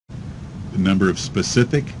number of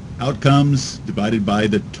specific outcomes divided by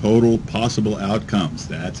the total possible outcomes.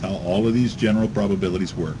 That's how all of these general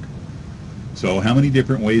probabilities work. So how many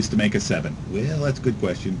different ways to make a 7? Well, that's a good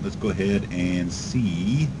question. Let's go ahead and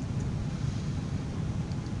see.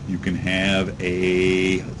 You can have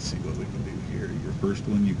let's see what we can do here. Your first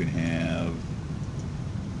one, you can have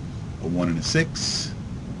a 1 and a 6,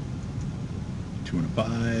 2 and a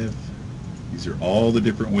 5. These are all the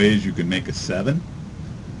different ways you can make a 7.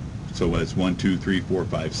 So that's 1, 2, 3, 4,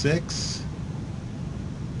 5, 6.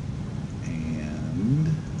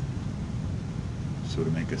 And so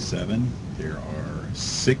to make a 7, there are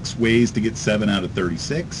 6 ways to get 7 out of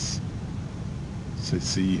 36. So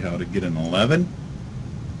see how to get an 11.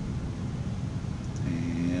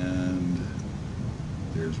 And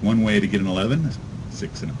there's one way to get an 11,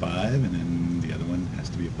 6 and a 5, and then the other one has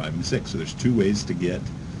to be a 5 and a 6. So there's 2 ways to get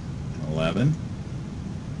an 11.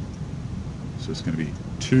 So it's going to be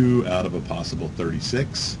 2 out of a possible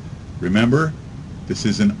 36. Remember, this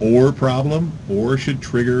is an OR problem. OR should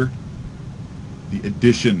trigger the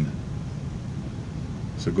addition.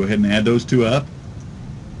 So go ahead and add those 2 up,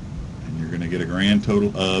 and you're going to get a grand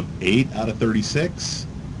total of 8 out of 36.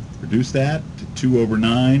 Reduce that to 2 over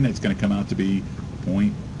 9. It's going to come out to be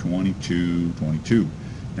 0.2222.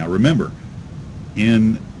 Now remember,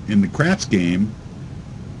 in the craps game,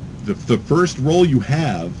 the first roll you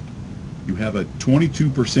have a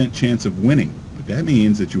 22% chance of winning, but that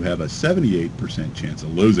means that you have a 78% chance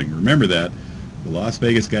of losing. Remember that. The Las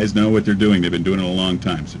Vegas guys know what they're doing. They've been doing it a long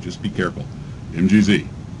time, so just be careful. MGZ.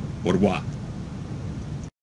 Au revoir.